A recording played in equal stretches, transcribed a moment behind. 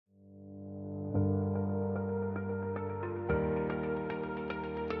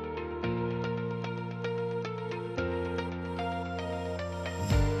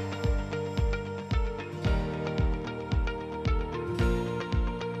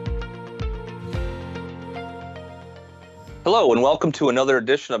Hello and welcome to another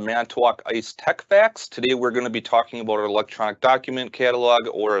edition of Manitowoc Ice Tech Facts. Today we're going to be talking about our electronic document catalog,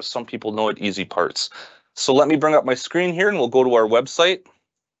 or as some people know it, EZParts. So let me bring up my screen here and we'll go to our website.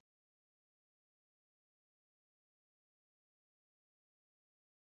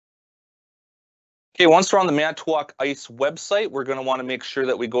 Okay, once we're on the Manitowoc Ice website, we're going to want to make sure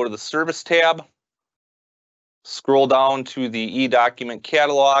that we go to the Service tab, scroll down to the eDocument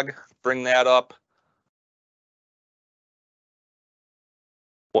catalog, bring that up.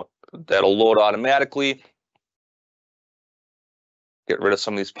 That'll load automatically. Get rid of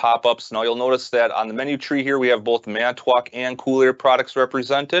some of these pop-ups. Now you'll notice that on the menu tree here, we have both Manitowoc and Cool Air products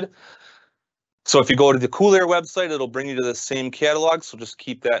represented. So if you go to the Cool Air website, it'll bring you to the same catalog, so just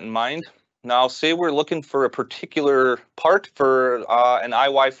keep that in mind. Now, say we're looking for a particular part for an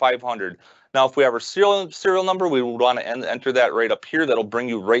IY 500. Now, if we have our serial number, we would want to enter that right up here. That'll bring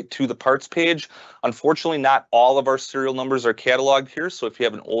you right to the parts page. Unfortunately, not all of our serial numbers are cataloged here, so if you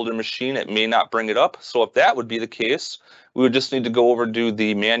have an older machine, it may not bring it up. So if that would be the case, we would just need to go over to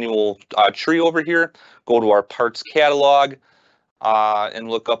the manual tree over here, go to our parts catalog, and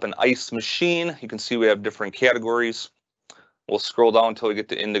look up an ice machine. You can see we have different categories. We'll scroll down until we get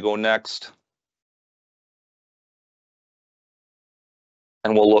to Indigo next.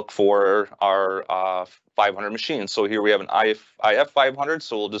 And we'll look for our 500 machine. So here we have an IF 500,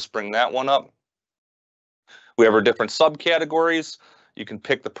 so we'll just bring that one up. We have our different subcategories. You can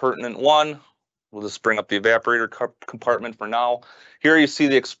pick the pertinent one. We'll just bring up the evaporator compartment for now. Here you see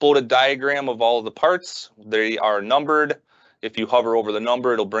the exploded diagram of all of the parts. They are numbered. If you hover over the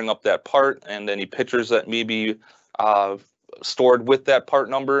number, it'll bring up that part and any pictures that may be stored with that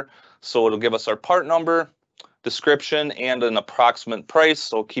part number. So it'll give us our part number, description, and an approximate price.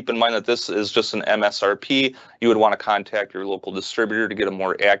 So keep in mind that this is just an MSRP. You would want to contact your local distributor to get a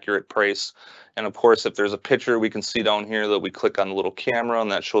more accurate price. And of course, if there's a picture, we can see down here that we click on the little camera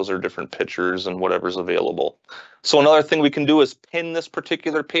and that shows our different pictures and whatever's available. So another thing we can do is pin this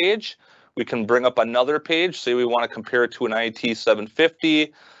particular page. We can bring up another page. Say we want to compare it to an IT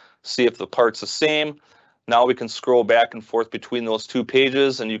 750, see if the part's the same. Now we can scroll back and forth between those two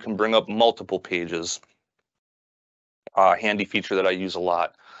pages and you can bring up multiple pages. Handy feature that I use a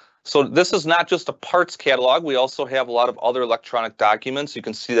lot. So this is not just a parts catalog. We also have a lot of other electronic documents. You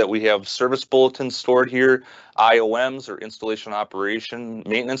can see that we have service bulletins stored here, IOMs or installation operation,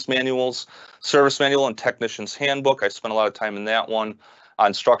 maintenance manuals, service manual and technician's handbook. I spent a lot of time in that one.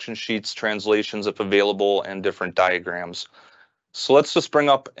 Instruction sheets, translations if available, and different diagrams. So let's just bring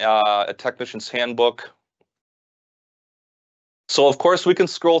up a technician's handbook. So of course we can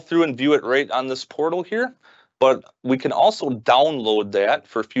scroll through and view it right on this portal here, but we can also download that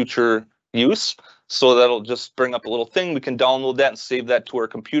for future use. So that'll just bring up a little thing. We can download that and save that to our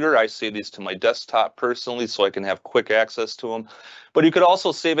computer. I save these to my desktop personally so I can have quick access to them. But you could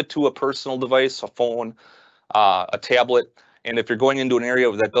also save it to a personal device, a phone, a tablet. And if you're going into an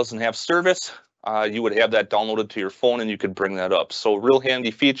area that doesn't have service, you would have that downloaded to your phone and you could bring that up. So real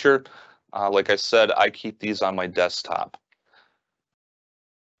handy feature. Like I said, I keep these on my desktop.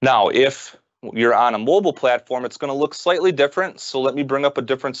 Now, if you're on a mobile platform, it's going to look slightly different. So let me bring up a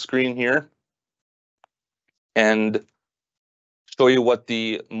different screen here and show you what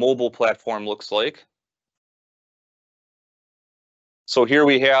the mobile platform looks like. So here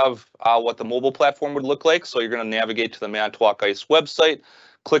we have what the mobile platform would look like. So you're going to navigate to the Manitowoc Ice website.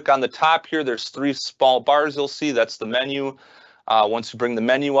 Click on the top here. There's three small bars you'll see. That's the menu. Once you bring the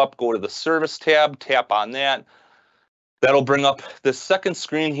menu up, go to the Service tab, tap on that. That'll bring up the second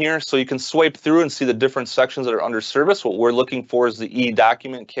screen here. So you can swipe through and see the different sections that are under service. What we're looking for is the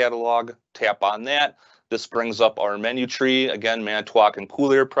eDocument catalog. Tap on that. This brings up our menu tree. Again, Manitowoc and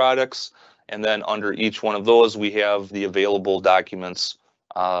Cool Air products. And then under each one of those, we have the available documents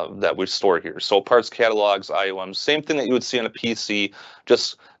that we store here. So parts catalogs, IOMs, same thing that you would see on a PC,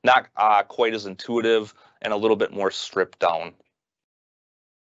 just not quite as intuitive and a little bit more stripped down.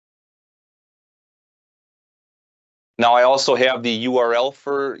 Now I also have the URL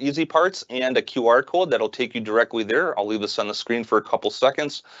for EZParts and a QR code that'll take you directly there. I'll leave this on the screen for a couple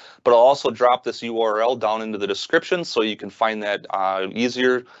seconds, but I'll also drop this URL down into the description so you can find that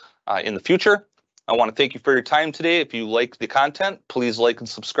easier in the future. I want to thank you for your time today. If you like the content, please like and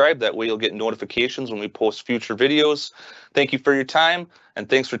subscribe. That way you'll get notifications when we post future videos. Thank you for your time and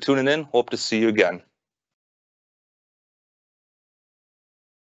thanks for tuning in. Hope to see you again.